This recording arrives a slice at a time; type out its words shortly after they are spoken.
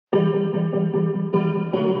I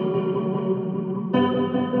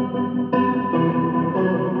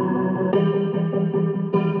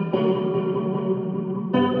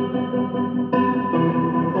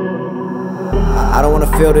don't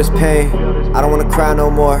wanna feel this pain, I don't wanna cry no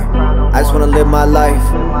more. I just wanna live my life,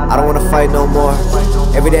 I don't wanna fight no more.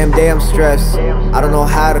 Every damn day I'm stressed, I don't know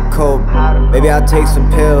how to cope. Maybe I'll take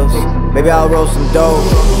some pills, maybe I'll roll some dope.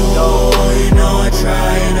 Oh, you know I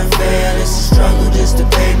try and I fail, it's a struggle just to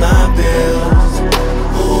pay my bills.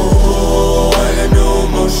 Ooh, I got no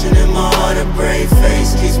emotion in my heart, a brave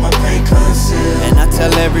face keeps my pain concealed. And I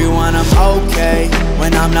tell everyone I'm okay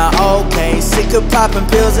when I'm not okay. Sick of popping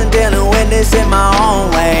pills and dealing with this in my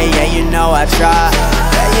own way. Yeah, you know I try,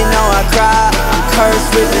 yeah, you know I cry. I'm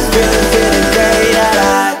cursed with this feeling till the day that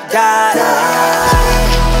I die.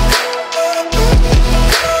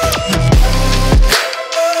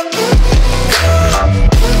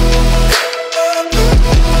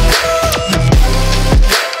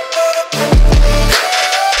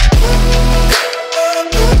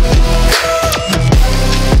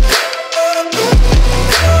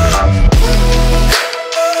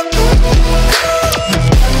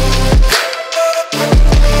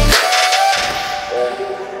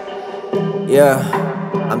 Yeah,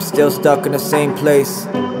 I'm still stuck in the same place.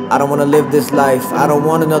 I don't wanna live this life, I don't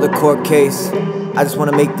want another court case. I just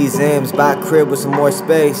wanna make these M's, buy a crib with some more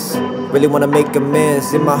space. Really wanna make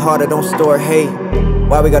amends, in my heart I don't store hate.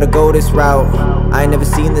 Why we gotta go this route? I ain't never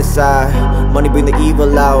seen this side. Money bring the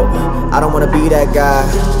evil out, I don't wanna be that guy.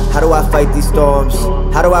 How do I fight these storms?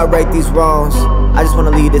 How do I right these wrongs? I just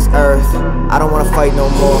wanna leave this earth, I don't wanna fight no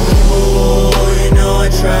more. Ooh, you know I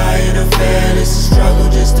try and I fail, it's a struggle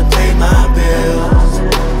just to pay my bills.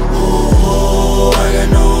 Ooh, I got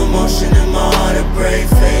no emotion in my heart, a brave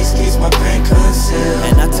face keeps my pain concealed.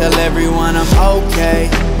 And I tell everyone I'm okay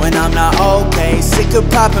when I'm not okay. Sick of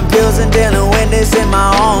popping pills and dealing with this in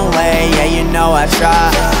my own way. Yeah, you know I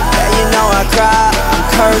try, yeah, you know I cry. I'm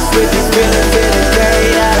cursed with this feeling till the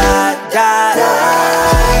day that I